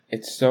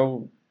it's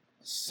so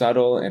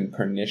subtle and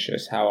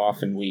pernicious how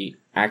often we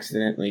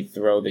accidentally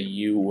throw the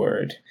you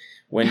word.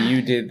 When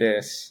you did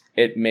this,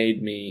 it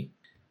made me ...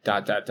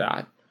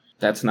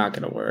 That's not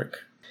going to work.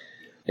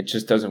 It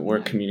just doesn't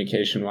work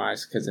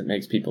communication-wise because it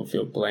makes people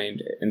feel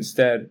blamed.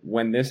 Instead,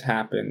 when this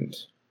happened,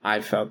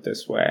 I felt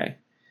this way.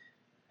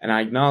 And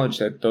I acknowledge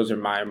that those are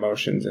my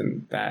emotions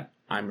and that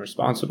I'm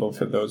responsible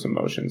for those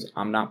emotions.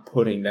 I'm not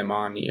putting them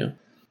on you.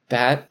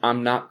 That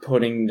I'm not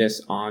putting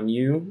this on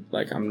you,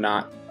 like I'm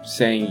not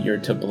saying you're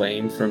to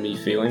blame for me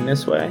feeling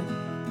this way.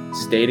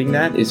 Stating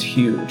that is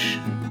huge.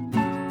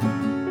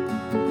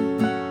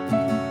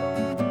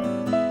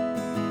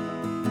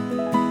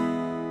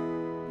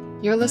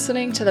 You're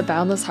listening to The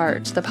Boundless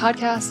Heart, the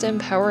podcast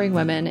empowering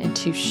women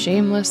into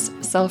shameless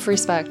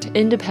self-respect,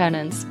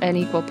 independence, and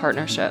equal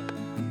partnership.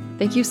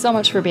 Thank you so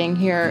much for being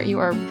here. You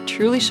are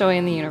truly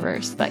showing the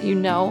universe that you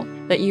know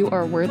that you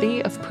are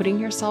worthy of putting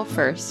yourself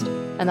first,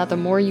 and that the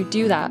more you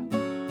do that,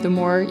 the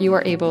more you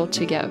are able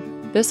to give.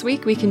 This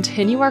week, we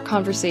continue our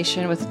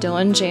conversation with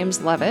Dylan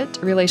James Levitt,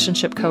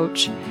 relationship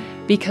coach,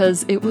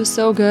 because it was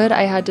so good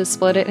I had to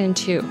split it in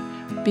two.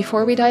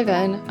 Before we dive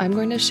in, I'm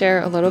going to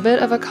share a little bit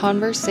of a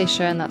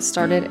conversation that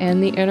started in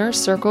the Inner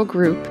Circle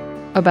group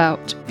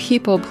about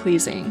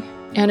people-pleasing.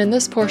 And in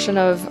this portion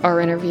of our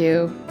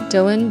interview,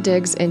 Dylan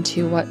digs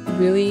into what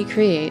really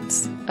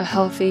creates a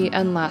healthy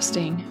and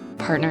lasting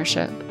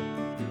partnership.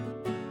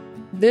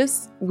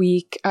 This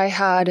week, I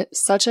had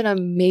such an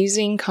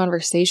amazing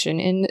conversation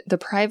in the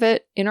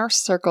private Inner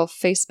Circle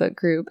Facebook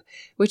group,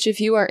 which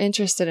if you are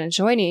interested in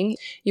joining,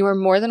 you are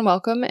more than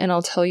welcome, and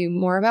I'll tell you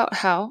more about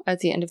how at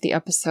the end of the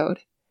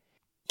episode.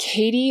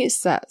 Katie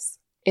says,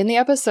 in the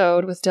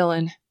episode with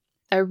Dylan,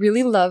 I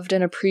really loved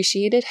and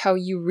appreciated how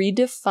you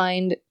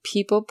redefined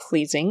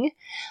people-pleasing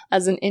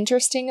as an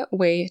interesting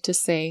way to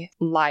say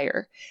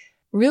liar.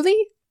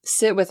 Really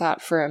sit with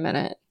that for a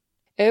minute.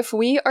 If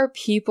we are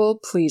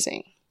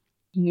people-pleasing,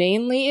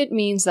 mainly it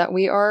means that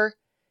we are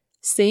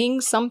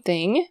saying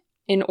something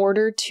in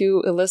order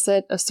to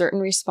elicit a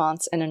certain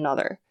response in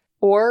another,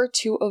 or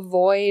to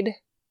avoid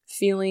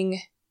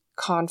feeling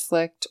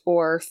conflict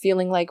or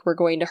feeling like we're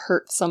going to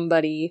hurt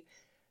somebody.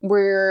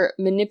 We're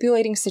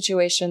manipulating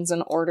situations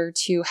in order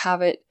to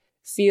have it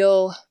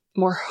feel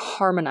more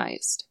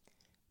harmonized.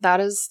 That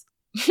is,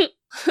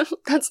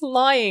 that's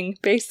lying,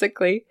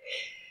 basically.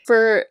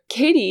 For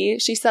Katie,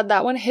 she said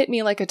that one hit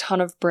me like a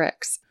ton of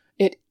bricks.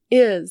 It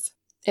is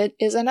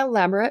an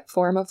elaborate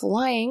form of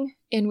lying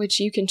in which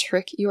you can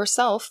trick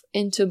yourself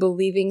into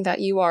believing that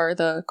you are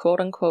the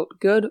quote-unquote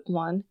good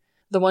one,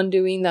 the one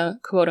doing the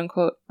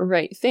quote-unquote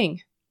right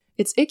thing.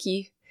 It's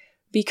icky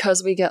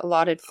because we get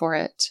lauded for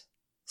it.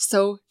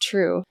 So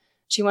true.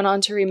 She went on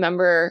to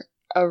remember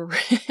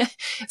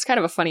it's kind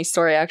of a funny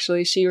story,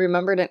 actually. She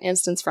remembered an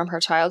instance from her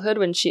childhood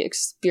when she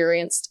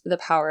experienced the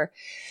power.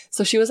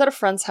 So she was at a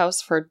friend's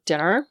house for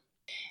dinner.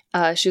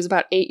 She was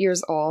about 8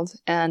 years old,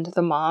 and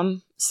the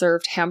mom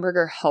served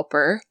hamburger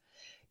helper.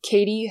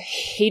 Katie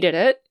hated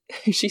it.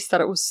 She said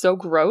it was so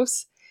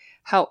gross.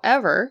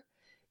 However,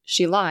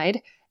 she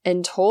lied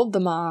and told the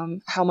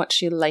mom how much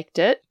she liked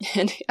it.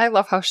 And I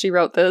love how she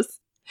wrote this.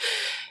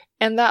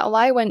 And that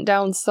lie went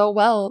down so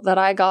well that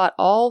I got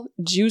all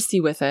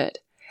juicy with it.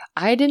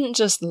 I didn't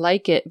just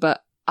like it,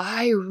 but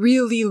I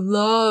really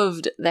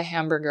loved the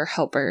hamburger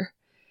helper.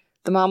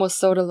 The mom was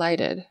so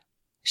delighted.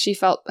 She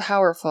felt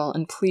powerful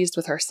and pleased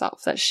with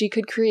herself that she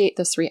could create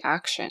this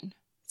reaction.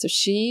 So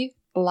she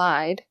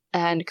lied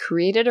and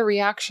created a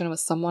reaction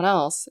with someone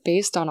else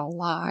based on a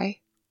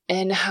lie.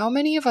 And how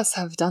many of us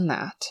have done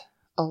that?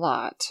 A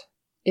lot.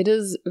 It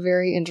is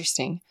very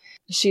interesting.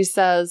 She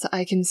says,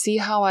 I can see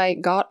how I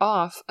got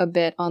off a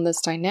bit on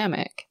this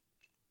dynamic.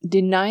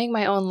 Denying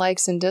my own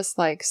likes and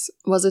dislikes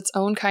was its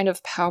own kind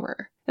of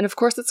power. And of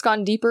course, it's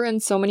gone deeper in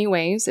so many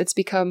ways. It's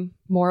become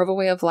more of a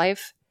way of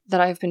life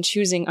that I've been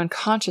choosing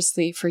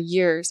unconsciously for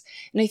years.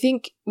 And I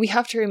think we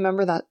have to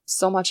remember that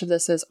so much of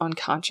this is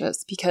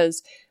unconscious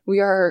because we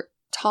are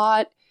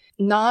taught,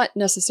 not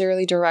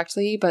necessarily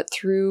directly, but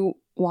through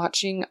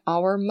watching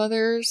our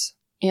mothers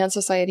and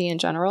society in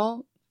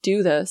general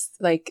do this.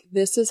 Like,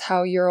 this is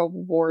how you're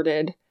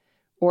awarded,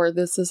 or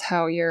this is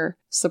how you're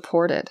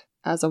supported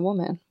as a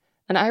woman.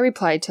 And I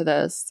replied to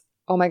this,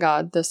 oh my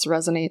God, this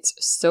resonates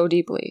so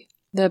deeply.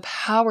 The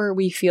power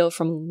we feel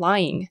from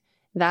lying,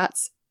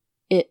 that's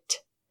it.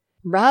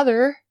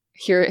 Rather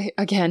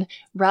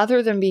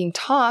than being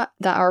taught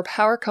that our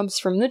power comes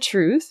from the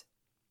truth,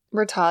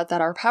 we're taught that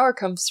our power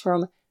comes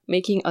from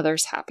making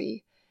others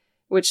happy,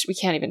 which we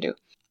can't even do.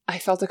 I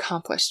felt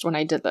accomplished when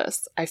I did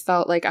this. I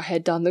felt like I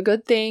had done the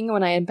good thing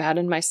when I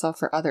abandoned myself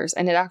for others,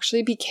 and it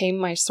actually became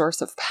my source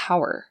of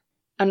power.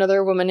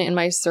 Another woman in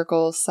my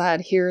circle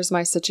said, here's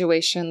my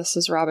situation. This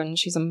is Robin.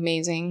 She's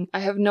amazing.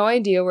 I have no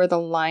idea where the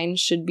line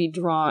should be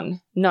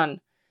drawn. None.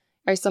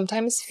 I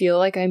sometimes feel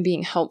like I'm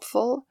being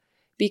helpful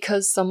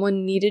because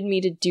someone needed me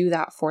to do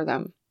that for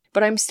them.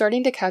 But I'm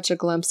starting to catch a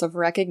glimpse of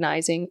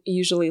recognizing,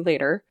 usually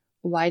later,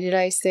 why did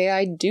I say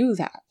I'd do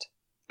that?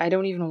 I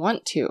don't even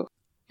want to.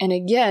 And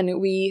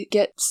again, we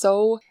get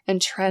so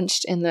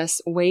entrenched in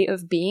this way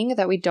of being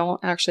that we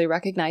don't actually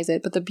recognize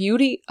it. But the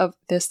beauty of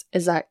this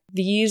is that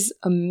these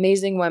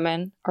amazing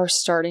women are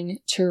starting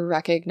to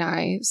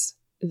recognize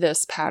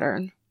this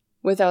pattern.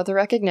 Without the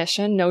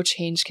recognition, no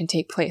change can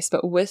take place.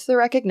 But with the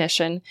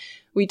recognition,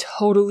 we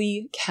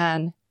totally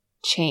can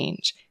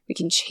change. We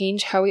can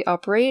change how we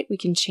operate. We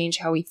can change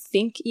how we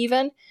think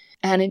even.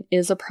 And it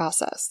is a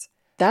process.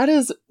 That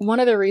is one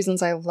of the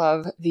reasons I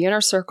love the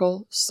inner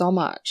circle so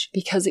much,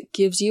 because it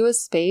gives you a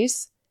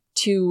space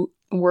to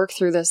work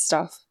through this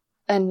stuff,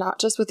 and not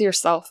just with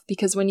yourself,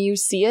 because when you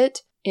see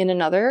it in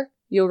another,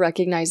 you'll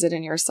recognize it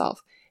in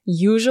yourself.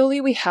 Usually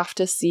we have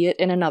to see it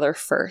in another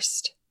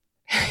first.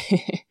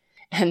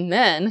 And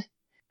then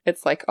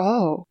it's like,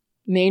 oh,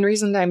 main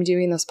reason that I'm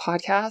doing this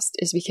podcast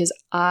is because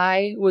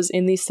I was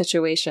in these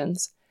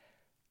situations.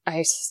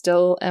 I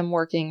still am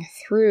working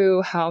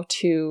through how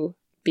to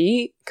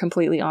be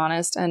completely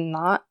honest and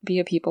not be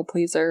a people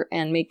pleaser,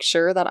 and make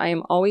sure that I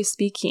am always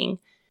speaking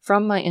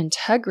from my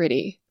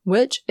integrity,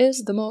 which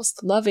is the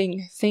most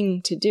loving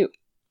thing to do.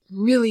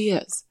 Really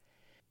is.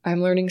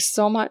 I'm learning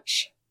so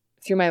much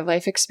through my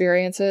life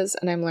experiences,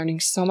 and I'm learning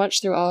so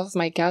much through all of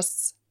my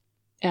guests,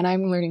 and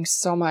I'm learning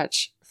so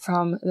much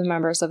from the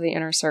members of the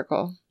inner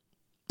circle.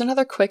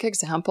 Another quick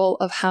example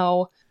of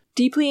how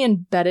deeply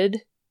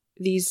embedded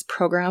these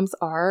programs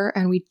are,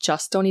 and we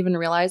just don't even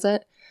realize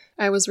it.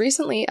 I was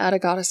recently at a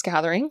goddess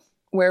gathering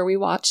where we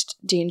watched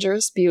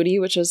Dangerous Beauty,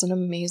 which is an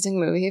amazing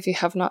movie. If you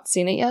have not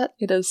seen it yet,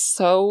 it is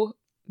so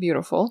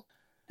beautiful.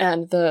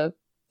 And the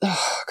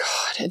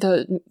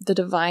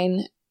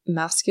divine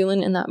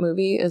masculine in that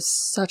movie is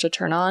such a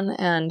turn on,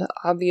 and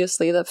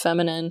obviously the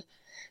feminine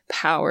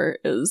power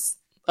is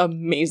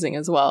amazing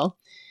as well.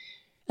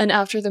 And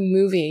after the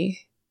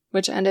movie,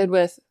 which ended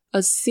with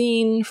a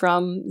scene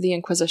from the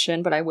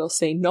Inquisition, but I will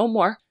say no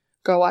more,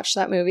 go watch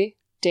that movie,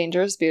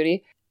 Dangerous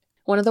Beauty.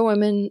 One of the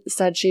women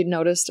said she'd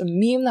noticed a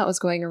meme that was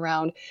going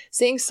around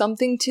saying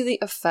something to the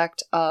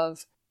effect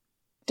of,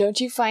 "Don't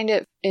you find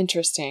it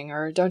interesting,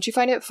 or don't you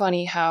find it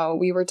funny how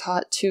we were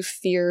taught to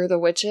fear the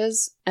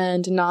witches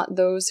and not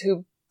those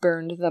who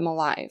burned them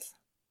alive?"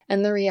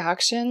 And the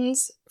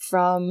reactions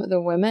from the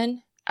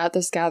women at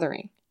this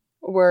gathering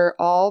were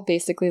all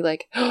basically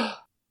like, "Oh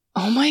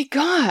my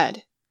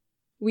God,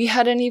 we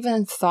hadn't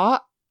even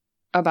thought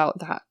about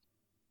that.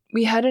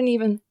 We hadn't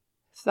even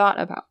thought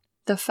about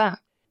the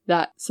fact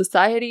that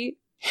society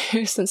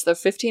since the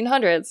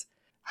 1500s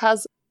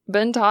has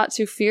been taught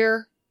to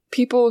fear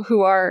people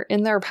who are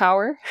in their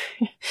power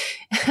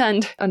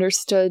and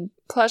understood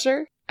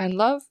pleasure and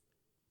love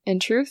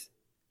and truth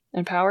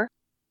and power,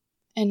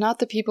 and not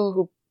the people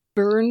who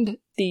burned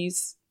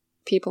these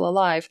people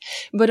alive,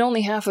 but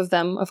only half of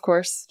them, of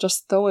course,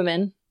 just the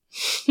women."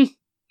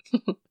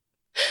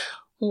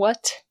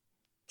 What?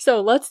 So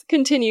let's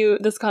continue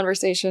this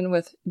conversation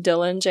with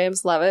Dylan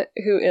James Levitt,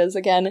 who is,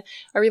 again,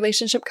 a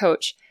relationship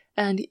coach,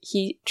 and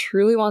he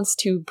truly wants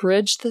to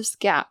bridge this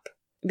gap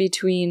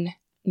between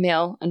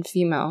male and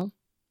female,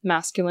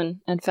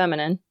 masculine and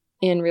feminine,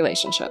 in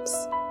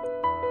relationships.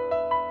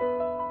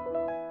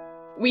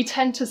 We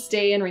tend to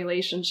stay in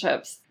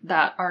relationships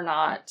that are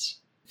not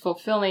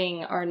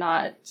fulfilling, are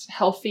not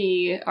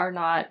healthy, are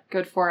not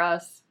good for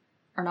us,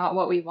 are not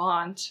what we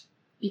want,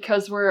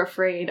 because we're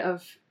afraid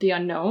of the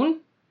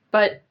unknown.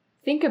 But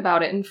think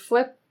about it and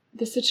flip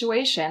the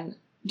situation.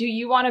 Do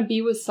you want to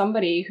be with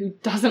somebody who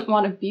doesn't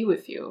want to be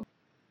with you?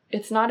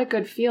 It's not a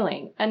good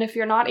feeling. And if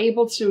you're not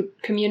able to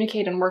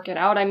communicate and work it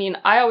out,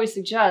 I always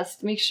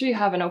suggest make sure you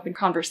have an open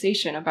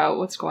conversation about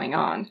what's going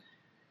on.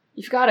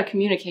 You've got to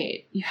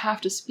communicate. You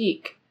have to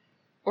speak.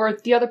 Or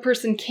if the other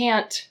person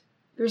can't,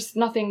 there's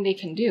nothing they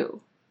can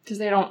do because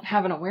they don't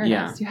have an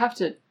awareness. Yeah. You have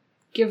to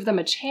give them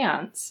a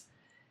chance.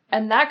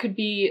 And that could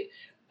be,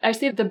 I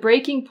say the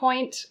breaking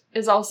point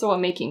is also a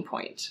making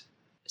point.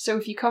 So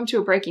if you come to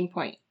a breaking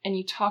point and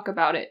you talk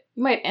about it,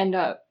 you might end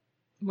up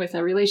with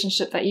a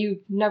relationship that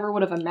you never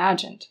would have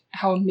imagined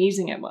how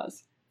amazing it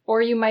was.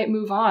 Or you might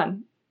move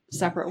on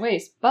separate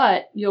ways,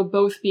 but you'll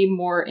both be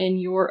more in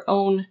your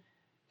own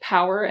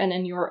power and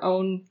in your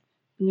own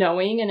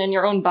knowing and in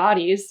your own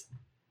bodies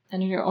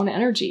and in your own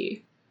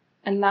energy.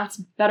 And that's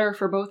better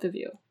for both of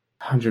you.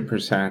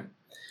 100%.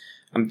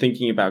 I'm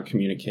thinking about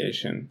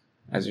communication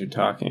as you're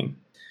talking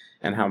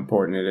and how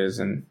important it is.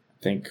 And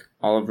I think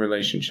all of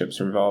relationships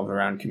revolve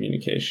around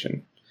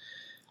communication.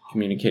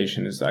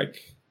 Communication is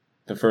like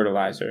the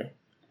fertilizer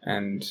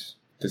and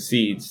the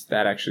seeds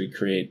that actually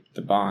create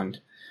the bond.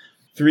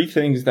 3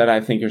 things that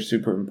I think are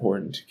super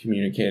important to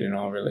communicate in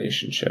all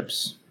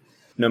relationships.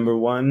 Number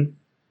 1,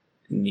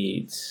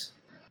 needs.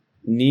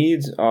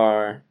 Needs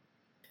are,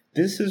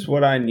 this is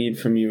what I need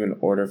from you in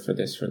order for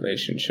this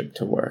relationship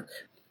to work.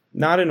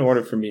 Not in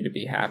order for me to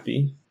be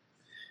happy,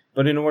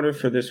 but in order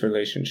for this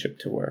relationship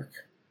to work.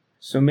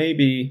 So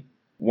maybe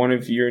one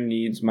of your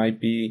needs might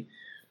be,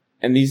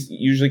 and these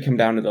usually come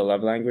down to the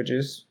love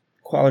languages,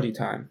 quality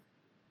time.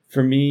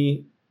 For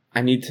me,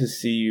 I need to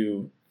see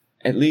you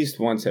at least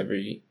once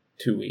every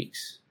 2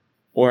 weeks,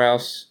 or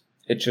else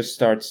it just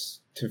starts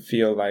to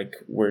feel like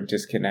we're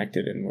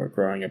disconnected and we're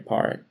growing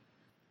apart.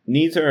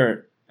 Needs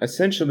are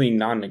essentially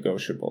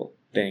non-negotiable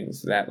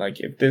things that, like,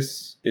 if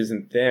this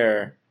isn't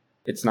there,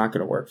 it's not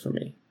going to work for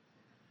me.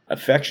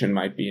 Affection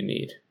might be a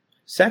need.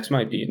 Sex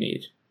might be a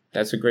need.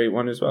 That's a great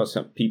one as well.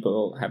 Some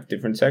people have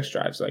different sex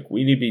drives. Like,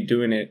 we need to be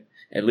doing it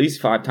at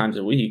least 5 times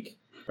a week,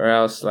 or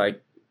else,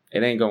 like,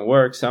 it ain't gonna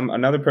work.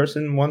 Another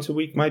person once a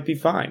week might be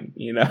fine,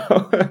 you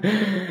know?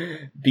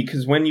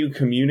 Because when you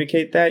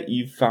communicate that,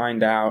 you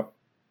find out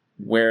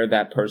where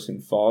that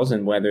person falls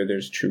and whether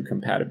there's true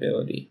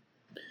compatibility.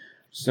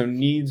 So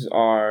needs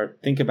are,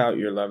 think about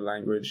your love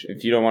language.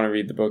 If you don't want to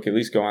read the book, at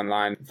least go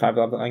online,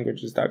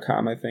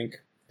 5lovelanguages.com, I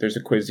think. There's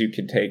a quiz you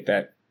can take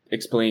that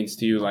explains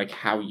to you, like,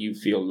 how you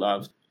feel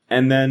loved.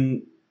 And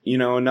then, you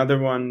know, another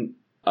one,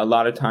 a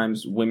lot of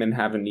times women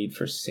have a need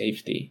for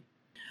safety.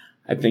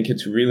 I think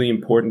it's really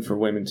important for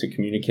women to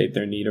communicate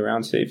their need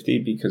around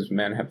safety because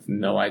men have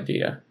no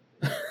idea.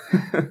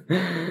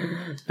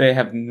 They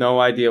have no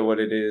idea what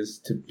it is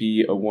to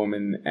be a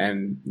woman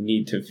and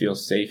need to feel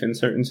safe in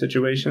certain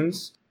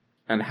situations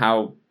and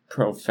how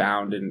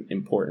profound and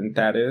important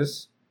that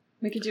is.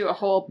 We could do a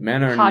whole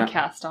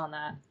podcast on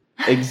that.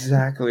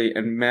 Exactly.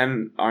 And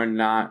men are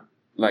not,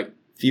 like,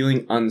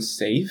 feeling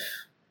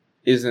unsafe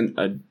isn't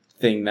a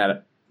thing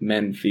that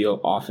men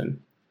feel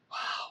often.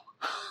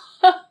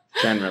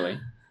 Generally.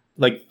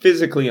 Like,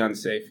 physically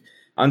unsafe.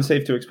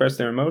 Unsafe to express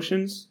their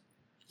emotions?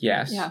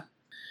 Yes. Yeah.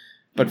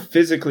 But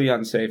physically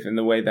unsafe in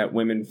the way that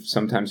women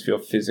sometimes feel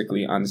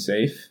physically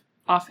unsafe?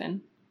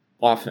 Often.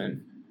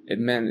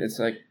 It's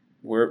like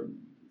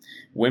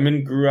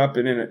women grew up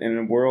in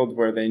a world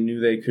where they knew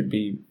they could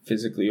be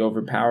physically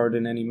overpowered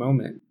in any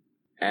moment.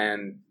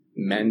 And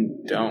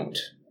men don't.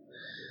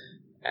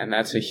 And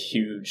that's a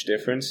huge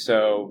difference.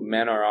 So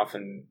men are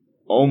often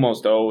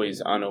almost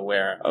always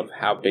unaware of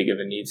how big of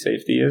a need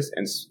safety is,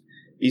 and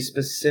be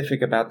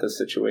specific about the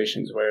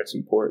situations where it's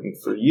important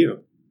for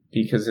you,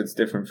 because it's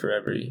different for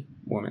every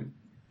woman.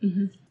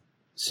 Mm-hmm.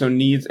 So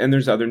needs, and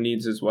there's other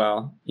needs as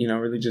well. You know,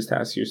 really just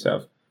ask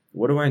yourself,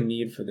 what do I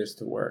need for this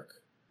to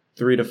work?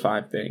 3 to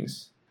 5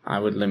 things. I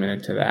would limit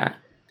it to that.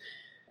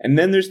 And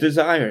then there's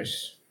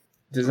desires.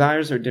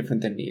 Desires are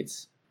different than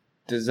needs.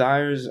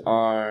 Desires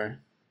are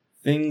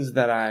things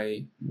that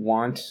I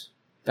want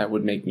that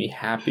would make me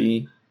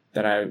happy,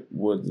 that I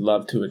would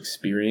love to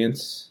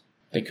experience.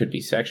 They could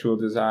be sexual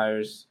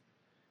desires,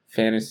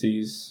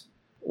 fantasies,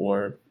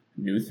 or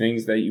new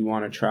things that you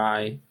want to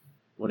try,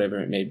 whatever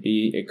it may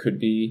be. It could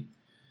be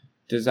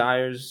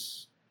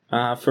desires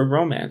for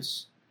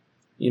romance.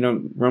 You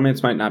know,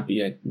 romance might not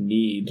be a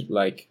need,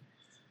 like,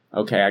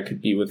 okay, I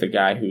could be with a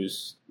guy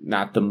who's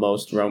not the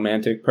most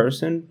romantic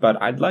person,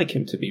 but I'd like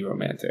him to be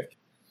romantic.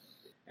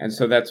 And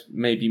so that's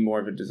maybe more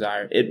of a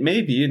desire. It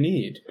may be a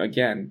need.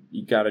 Again,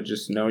 you got to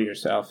just know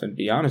yourself and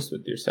be honest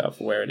with yourself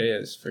where it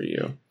is for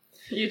you.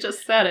 You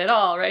just said it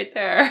all right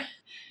there.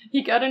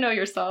 You got to know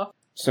yourself.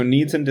 So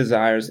needs and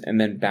desires, and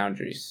then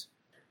boundaries.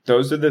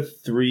 Those are the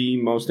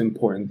 3 most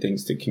important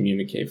things to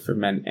communicate for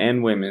men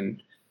and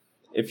women.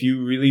 If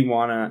you really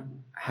want to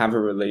have a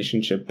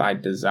relationship by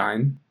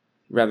design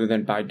rather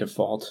than by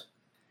default,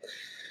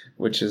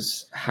 which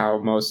is how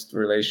most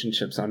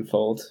relationships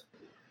unfold.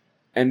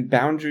 And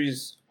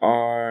boundaries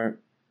are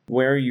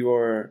where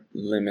your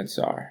limits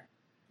are.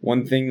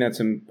 One thing that's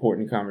an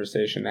important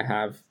conversation to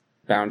have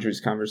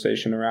boundaries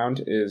conversation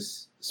around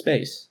is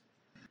space.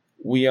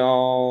 We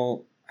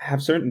all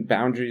have certain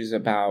boundaries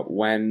about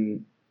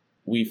when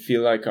we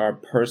feel like our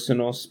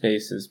personal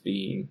space is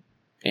being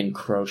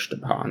encroached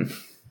upon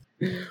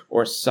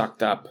or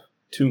sucked up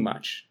too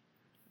much.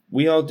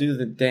 We all do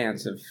the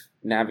dance of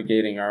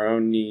navigating our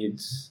own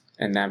needs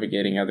and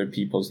navigating other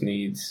people's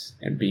needs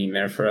and being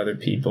there for other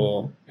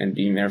people and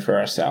being there for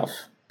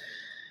ourselves.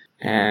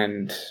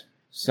 And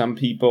some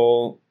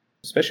people,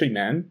 especially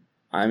men,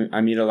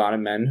 I meet a lot of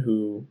men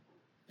who,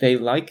 they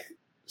like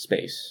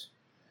space.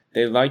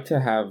 They like to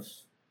have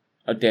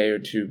a day or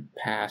two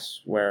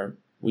pass where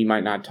we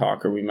might not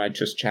talk or we might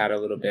just chat a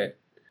little bit.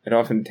 It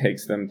often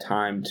takes them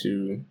time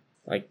to,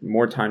 like,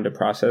 more time to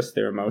process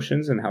their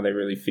emotions and how they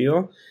really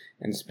feel.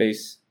 And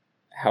space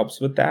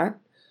helps with that.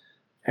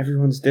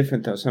 Everyone's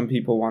different, though. Some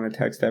people want to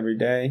text every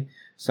day.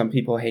 Some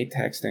people hate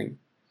texting,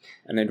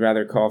 and they'd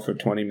rather call for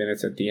 20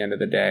 minutes at the end of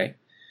the day.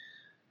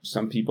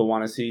 Some people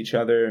want to see each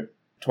other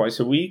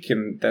twice a week,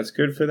 and that's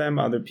good for them.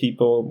 Other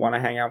people want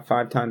to hang out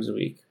 5 times a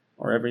week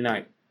or every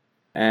night.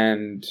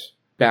 And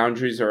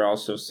boundaries are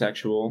also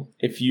sexual.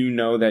 If you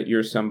know that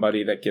you're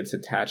somebody that gets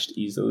attached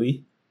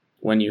easily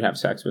when you have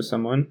sex with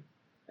someone,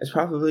 it's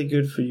probably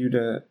good for you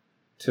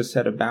to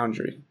set a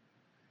boundary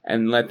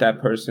and let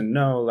that person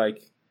know,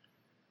 like,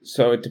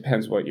 so it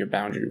depends what your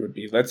boundary would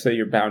be. Let's say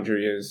your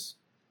boundary is,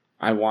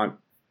 I want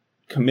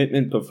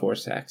commitment before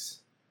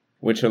sex,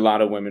 which a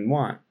lot of women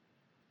want.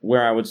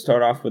 Where I would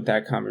start off with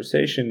that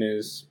conversation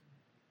is,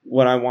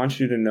 what I want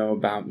you to know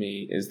about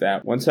me is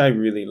that once I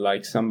really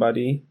like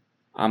somebody,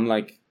 I'm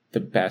like the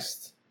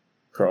best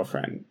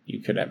girlfriend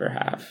you could ever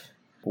have.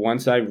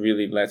 Once I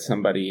really let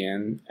somebody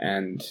in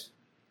and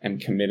am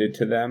committed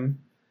to them,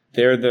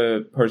 they're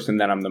the person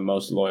that I'm the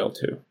most loyal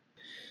to.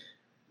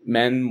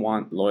 Men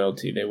want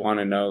loyalty. They want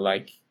to know,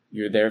 like,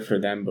 you're there for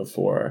them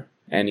before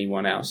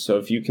anyone else. So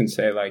if you can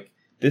say, like,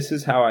 this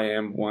is how I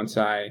am once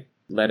I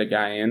let a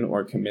guy in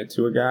or commit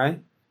to a guy.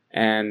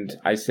 And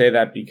I say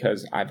that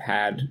because I've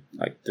had,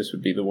 like, this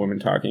would be the woman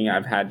talking,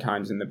 I've had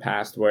times in the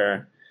past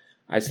where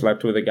I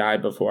slept with a guy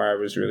before I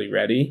was really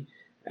ready,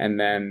 and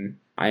then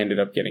I ended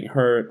up getting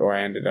hurt, or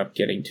I ended up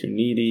getting too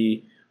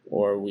needy,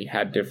 or we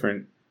had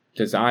different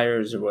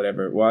desires or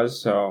whatever it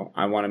was. So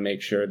I want to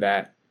make sure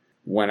that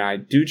when I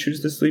do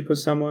choose to sleep with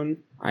someone,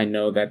 I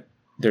know that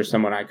there's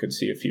someone I could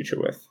see a future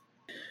with.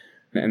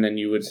 And then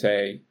you would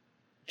say,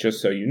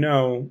 just so you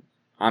know,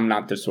 I'm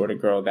not the sort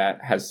of girl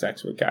that has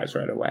sex with guys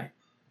right away.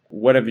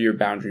 Whatever your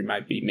boundary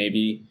might be.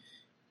 Maybe,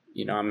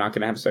 I'm not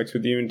going to have sex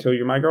with you until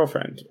you're my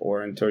girlfriend,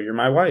 or until you're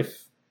my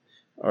wife.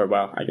 Or,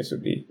 well, I guess it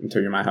would be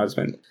until you're my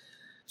husband.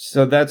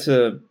 So that's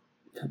a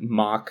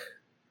mock,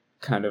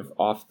 kind of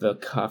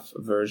off-the-cuff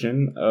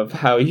version of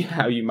how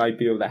you might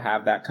be able to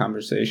have that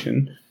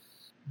conversation.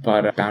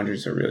 But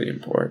boundaries are really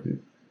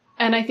important.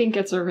 And I think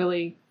it's a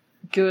really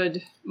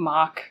good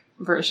mock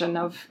version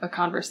of a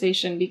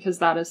conversation, because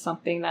that is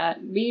something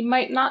that we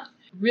might not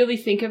really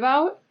think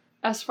about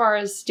as far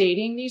as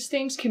stating these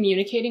things,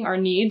 communicating our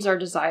needs, our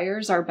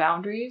desires, our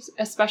boundaries,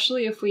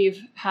 especially if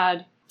we've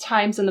had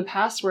times in the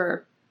past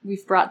where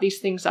we've brought these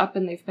things up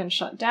and they've been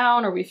shut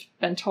down, or we've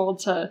been told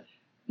to,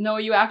 no,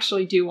 you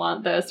actually do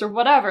want this, or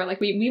whatever.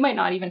 Like, we might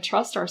not even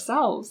trust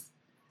ourselves.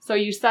 So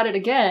you said it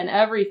again,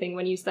 everything,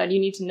 when you said you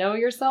need to know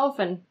yourself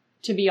and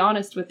to be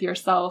honest with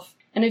yourself.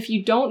 And if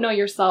you don't know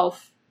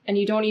yourself and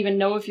you don't even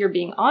know if you're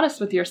being honest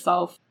with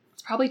yourself,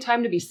 it's probably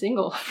time to be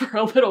single for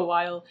a little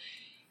while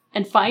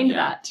and find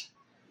that.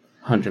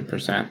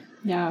 100%.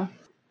 Yeah.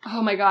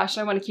 Oh my gosh,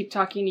 I want to keep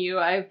talking to you.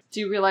 I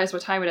do realize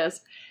what time it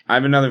is. I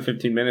have another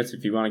 15 minutes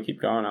if you want to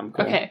keep going. I'm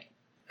cool. Okay.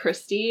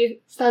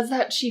 Christy says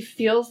that she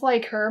feels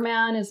like her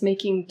man is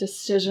making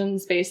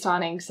decisions based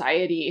on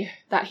anxiety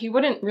that he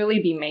wouldn't really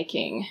be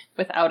making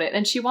without it.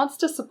 And she wants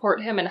to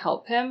support him and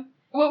help him.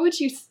 What would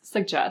you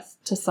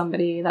suggest to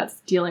somebody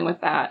that's dealing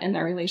with that in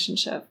their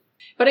relationship?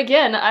 But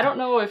again, I don't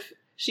know if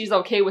she's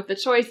okay with the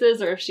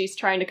choices or if she's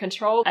trying to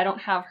control. I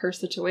don't have her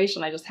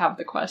situation. I just have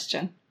the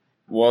question.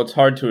 Well, it's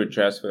hard to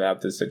address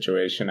without the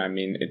situation. I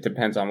mean, it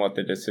depends on what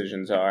the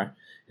decisions are.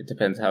 It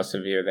depends how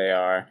severe they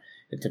are.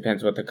 It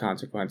depends what the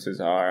consequences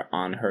are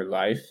on her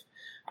life.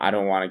 I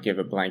don't want to give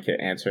a blanket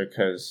answer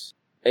because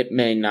it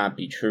may not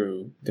be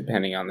true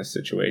depending on the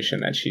situation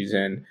that she's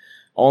in.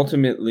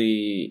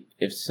 Ultimately,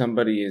 if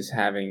somebody is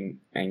having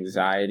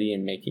anxiety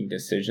and making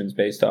decisions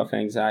based off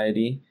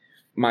anxiety,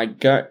 my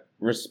gut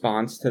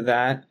response to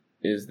that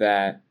is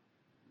that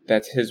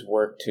that's his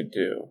work to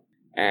do.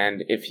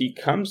 And if he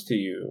comes to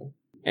you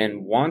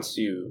and wants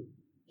you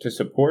to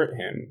support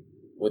him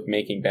with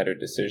making better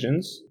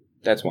decisions,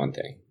 that's one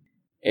thing.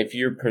 If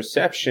your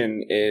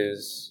perception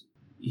is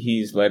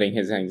he's letting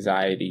his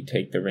anxiety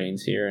take the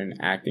reins here and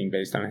acting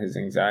based on his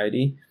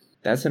anxiety,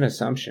 that's an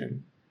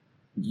assumption.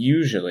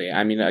 Usually,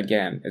 I mean,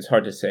 again, it's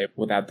hard to say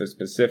without the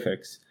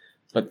specifics,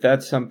 but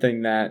that's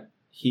something that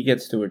he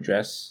gets to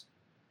address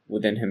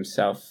within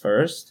himself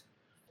first.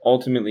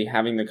 Ultimately,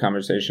 having the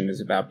conversation is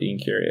about being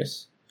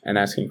curious and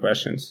asking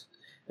questions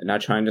and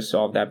not trying to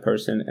solve that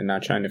person and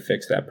not trying to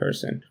fix that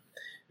person.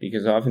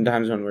 Because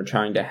oftentimes when we're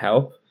trying to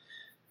help,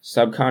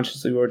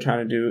 subconsciously what we're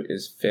trying to do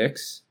is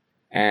fix,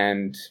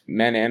 and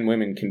men and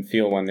women can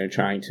feel when they're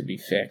trying to be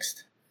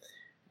fixed,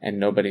 and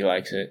nobody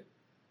likes it.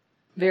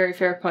 Very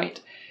fair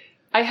point.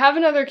 I have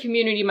another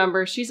community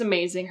member. She's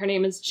amazing. Her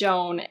name is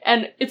Joan,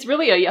 and it's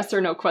really a yes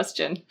or no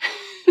question.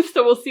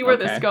 So we'll see where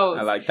this goes.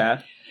 I like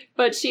that.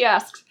 But she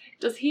asks,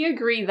 does he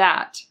agree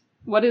that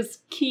what is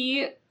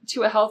key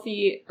to a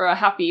healthy or a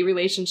happy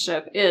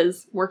relationship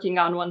is working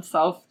on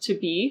oneself to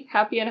be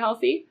happy and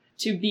healthy,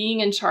 to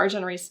being in charge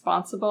and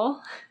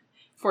responsible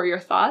for your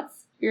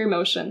thoughts, your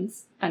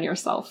emotions, and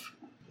yourself?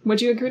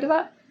 Would you agree to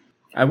that?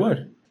 I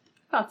would.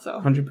 Thought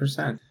so.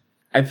 100%.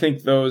 I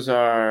think those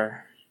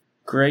are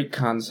great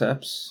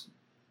concepts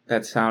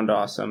that sound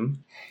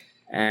awesome.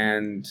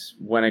 And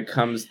when it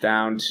comes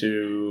down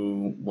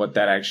to what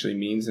that actually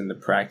means and the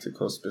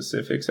practical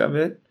specifics of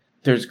it,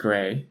 there's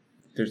gray.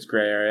 There's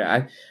gray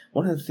area.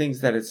 One of the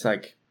things that it's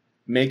like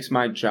makes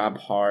my job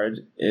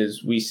hard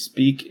is we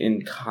speak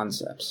in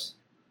concepts.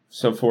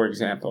 So, for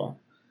example,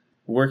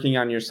 working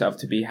on yourself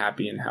to be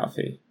happy and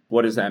healthy.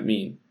 What does that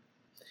mean?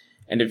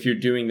 And if you're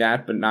doing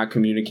that but not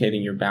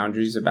communicating your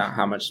boundaries about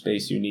how much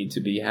space you need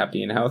to be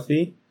happy and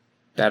healthy,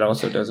 that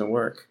also doesn't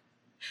work.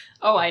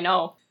 Oh, I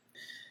know.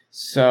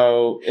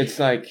 So it's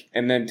like,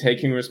 and then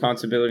taking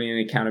responsibility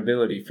and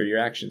accountability for your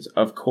actions.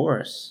 Of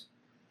course.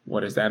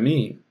 What does that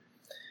mean?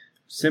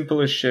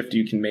 Simplest shift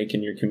you can make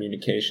in your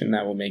communication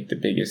that will make the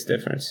biggest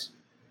difference.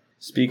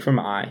 Speak from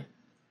I.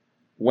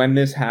 When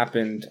this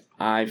happened,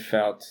 I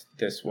felt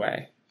this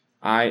way.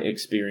 I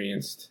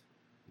experienced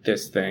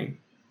this thing.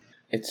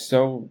 It's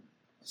so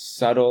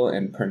subtle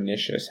and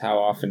pernicious how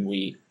often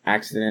we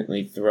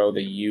accidentally throw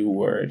the you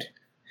word.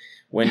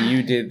 When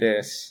you did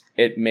this,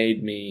 it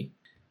made me ...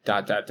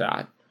 dot, dot,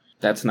 dot.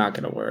 That's not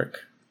going to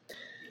work.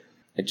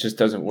 It just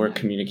doesn't work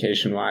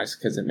communication-wise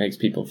because it makes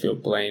people feel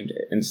blamed.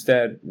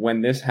 Instead,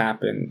 when this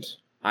happened,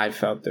 I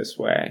felt this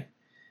way.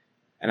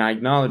 And I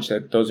acknowledge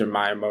that those are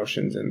my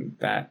emotions and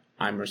that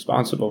I'm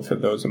responsible for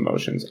those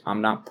emotions.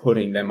 I'm not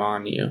putting them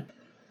on you.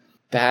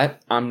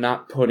 That I'm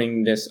not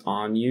putting this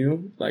on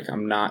you, like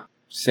I'm not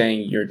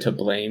saying you're to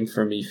blame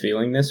for me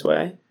feeling this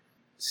way.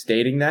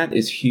 Stating that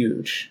is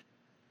huge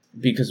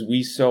because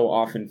we so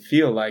often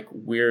feel like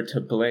we're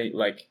to blame.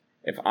 Like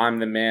if I'm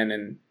the man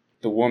and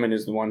the woman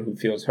is the one who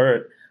feels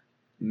hurt,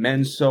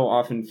 men so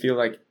often feel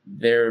like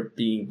they're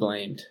being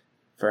blamed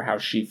for how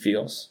she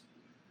feels.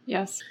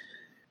 Yes.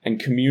 And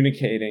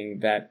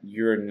communicating that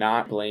you're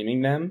not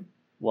blaming them,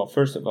 well,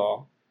 first of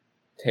all,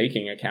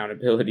 taking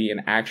accountability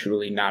and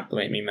actually not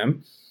blaming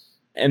them,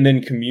 and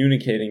then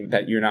communicating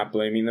that you're not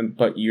blaming them,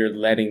 but you're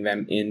letting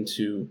them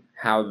into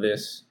how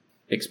this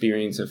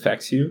experience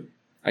affects you.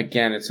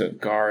 Again, it's a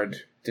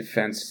guard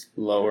defense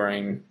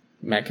lowering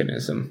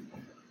mechanism.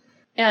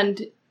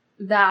 And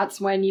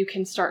that's when you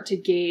can start to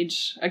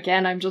gauge,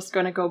 again, I'm just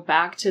going to go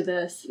back to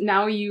this.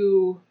 Now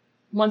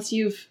once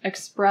you've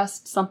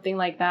expressed something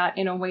like that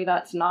in a way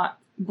that's not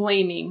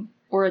blaming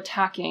or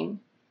attacking,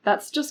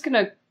 that's just going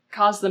to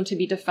cause them to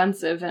be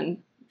defensive and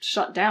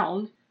shut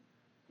down.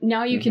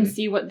 Now you can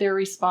see what their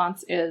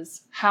response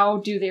is. How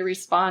do they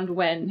respond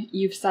when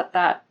you've set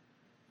that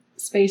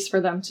space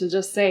for them to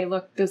just say,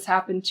 look, this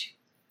happened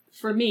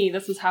for me.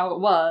 This is how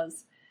it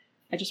was.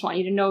 I just want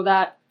you to know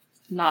that.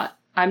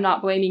 I'm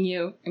not blaming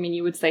you. I mean,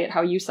 you would say it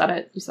how you said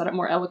it. You said it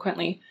more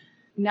eloquently.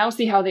 Now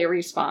see how they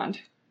respond.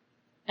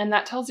 And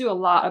that tells you a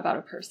lot about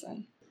a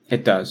person.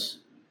 It does.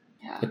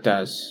 Yeah. It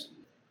does.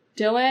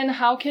 Dylan,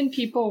 how can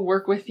people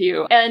work with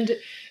you? And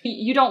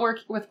you don't work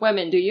with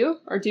women, do you?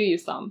 Or do you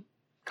some?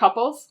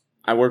 Couples?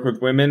 I work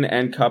with women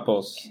and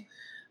couples. Okay.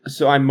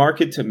 So I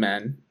market to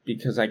men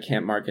because I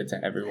can't market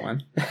to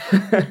everyone.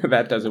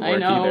 That doesn't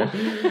work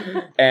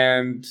either.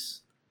 And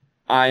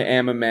I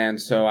am a man,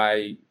 so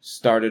I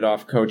started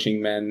off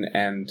coaching men,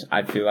 and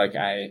I feel like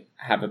I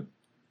have a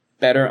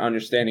better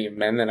understanding of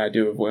men than I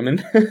do of women,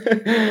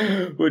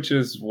 which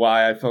is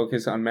why I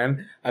focus on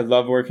men. I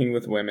love working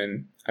with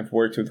women. I've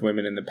worked with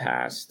women in the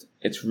past.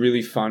 It's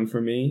really fun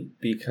for me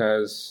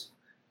because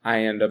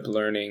I end up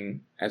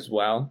learning as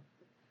well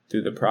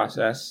through the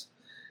process,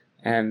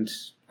 and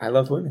I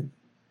love women.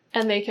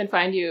 And they can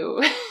find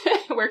you.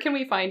 Where can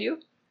we find you?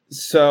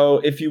 So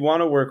if you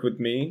want to work with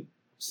me,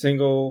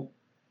 single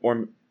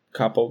or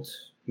coupled,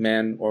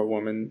 man or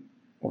woman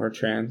or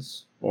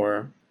trans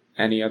or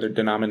any other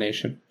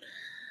denomination,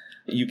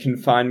 you can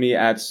find me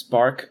at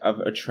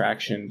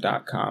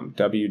sparkofattraction.com,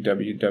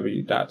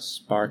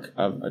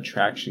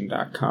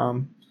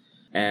 www.sparkofattraction.com.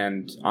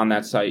 And on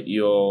that site,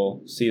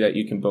 you'll see that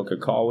you can book a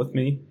call with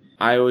me.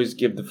 I always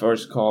give the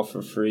first call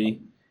for free,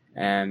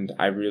 and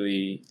I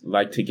really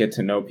like to get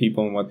to know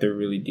people and what they're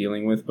really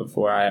dealing with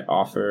before I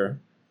offer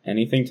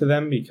anything to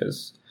them,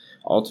 because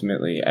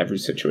ultimately every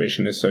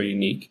situation is so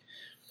unique.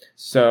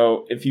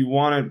 So if you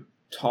want to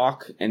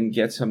talk and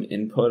get some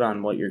input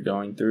on what you're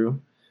going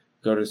through,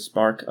 go to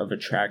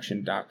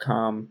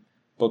sparkofattraction.com,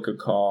 book a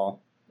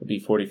call. It'll be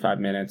 45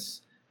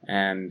 minutes.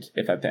 And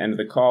if at the end of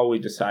the call we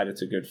decide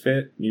it's a good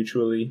fit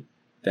mutually,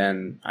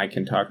 then I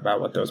can talk about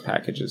what those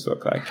packages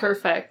look like.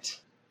 Perfect.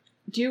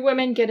 Do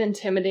women get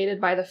intimidated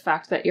by the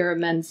fact that you're a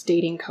men's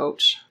dating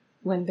coach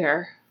when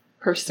they're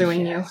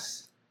pursuing you?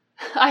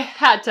 I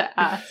had to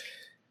ask.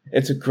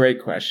 It's a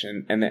great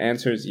question, and the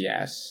answer is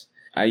yes.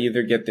 I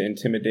either get the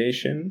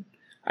intimidation,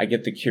 I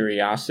get the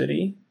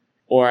curiosity,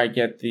 or I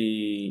get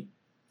the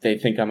they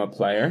think I'm a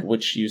player,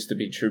 which used to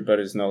be true but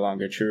is no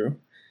longer true.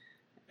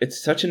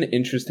 It's such an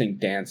interesting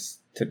dance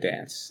to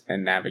dance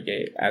and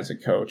navigate as a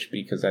coach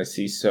because I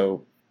see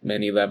so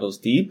many levels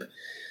deep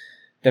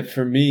that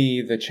for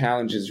me, the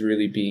challenge is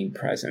really being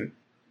present,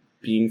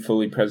 being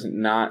fully present,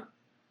 not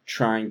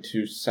trying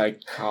to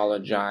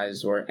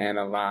psychologize or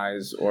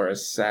analyze or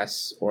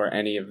assess or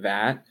any of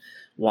that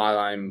while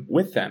I'm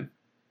with them.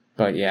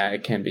 But yeah,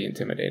 it can be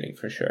intimidating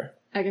for sure.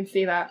 I can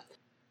see that.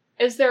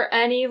 Is there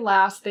any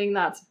last thing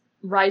that's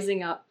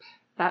rising up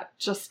that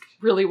just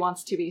really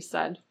wants to be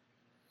said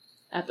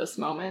at this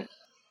moment?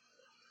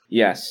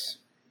 Yes.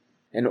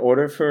 In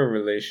order for a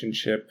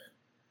relationship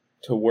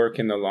to work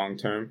in the long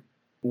term,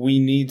 we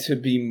need to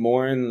be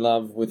more in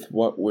love with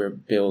what we're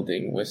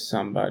building with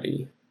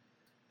somebody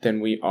than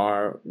we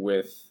are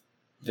with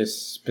the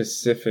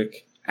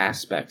specific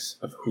aspects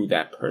of who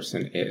that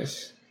person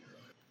is.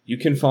 You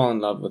can fall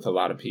in love with a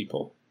lot of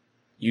people.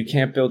 You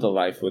can't build a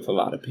life with a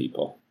lot of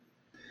people.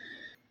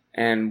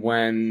 And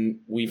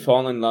when we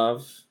fall in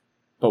love,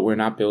 but we're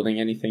not building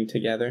anything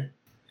together,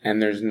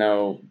 and there's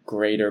no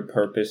greater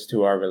purpose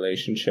to our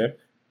relationship,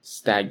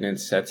 stagnance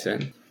sets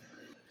in.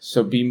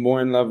 So be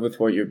more in love with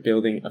what you're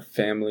building, a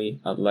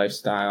family, a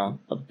lifestyle,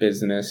 a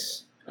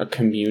business, a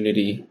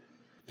community,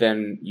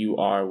 than you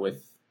are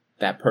with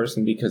that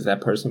person, because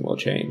that person will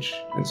change,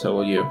 and so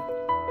will you.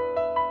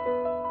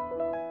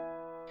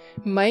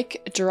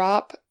 Mic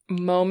drop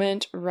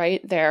moment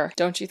right there,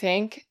 don't you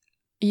think?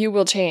 you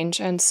will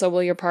change, and so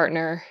will your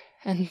partner,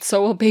 and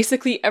so will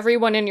basically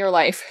everyone in your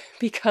life,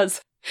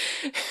 because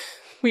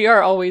we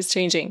are always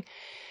changing.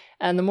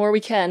 And the more we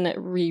can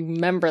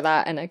remember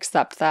that and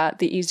accept that,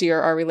 the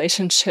easier our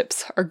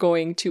relationships are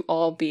going to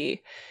all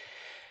be.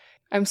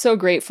 I'm so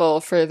grateful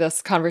for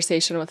this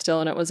conversation with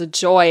Dylan. It was a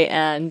joy.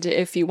 And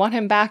if you want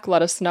him back,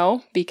 let us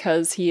know,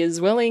 because he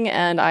is willing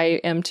and I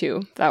am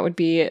too. That would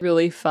be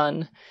really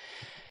fun.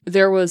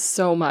 There was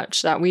so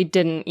much that we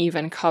didn't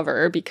even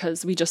cover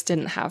because we just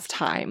didn't have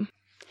time.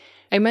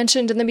 I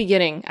mentioned in the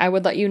beginning, I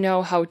would let you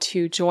know how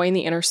to join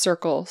the inner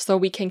circle so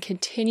we can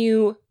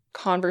continue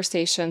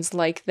conversations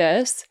like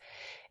this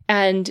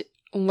and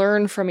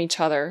learn from each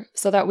other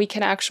so that we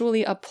can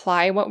actually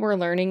apply what we're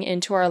learning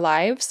into our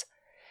lives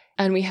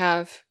and we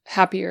have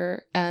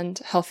happier and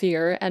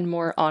healthier and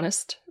more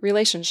honest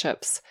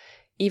relationships,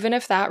 even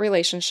if that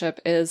relationship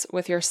is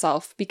with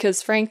yourself.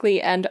 Because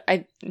frankly, and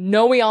I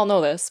know we all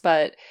know this,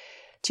 but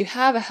to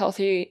have a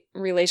healthy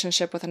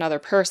relationship with another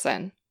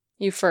person,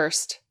 you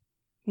first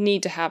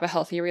need to have a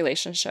healthy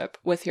relationship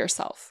with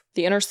yourself.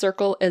 The inner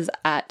circle is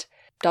at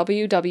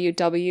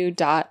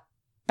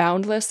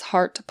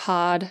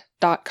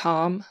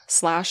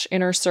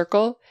www.boundlessheartpod.com/inner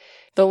circle.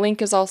 The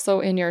link is also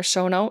in your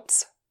show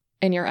notes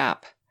in your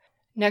app.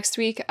 Next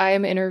week, I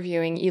am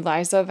interviewing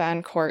Eliza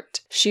Van Court.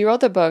 She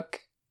wrote the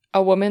book,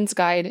 A Woman's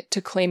Guide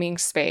to Claiming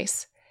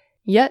Space.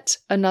 Yet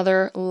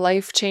another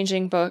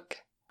life-changing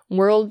book,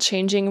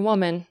 world-changing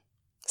woman,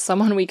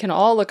 someone we can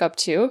all look up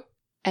to,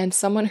 and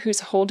someone who's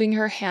holding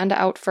her hand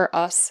out for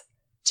us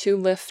to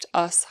lift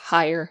us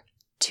higher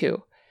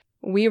too.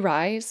 We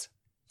rise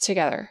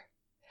together.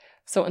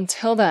 So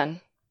until then,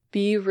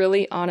 be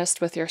really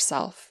honest with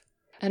yourself.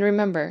 And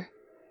remember,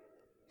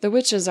 the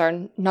witches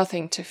are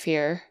nothing to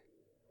fear.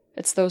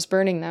 It's those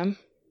burning them.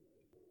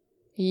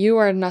 You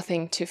are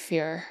nothing to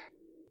fear.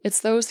 It's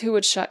those who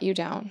would shut you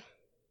down.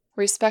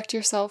 Respect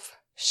yourself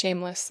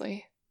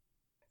shamelessly.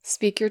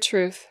 Speak your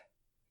truth,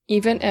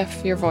 even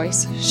if your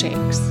voice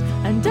shakes.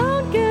 And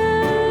don't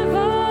give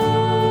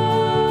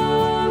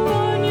up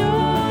on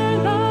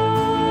your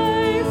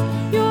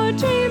life. Your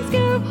dreams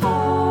give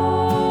hope.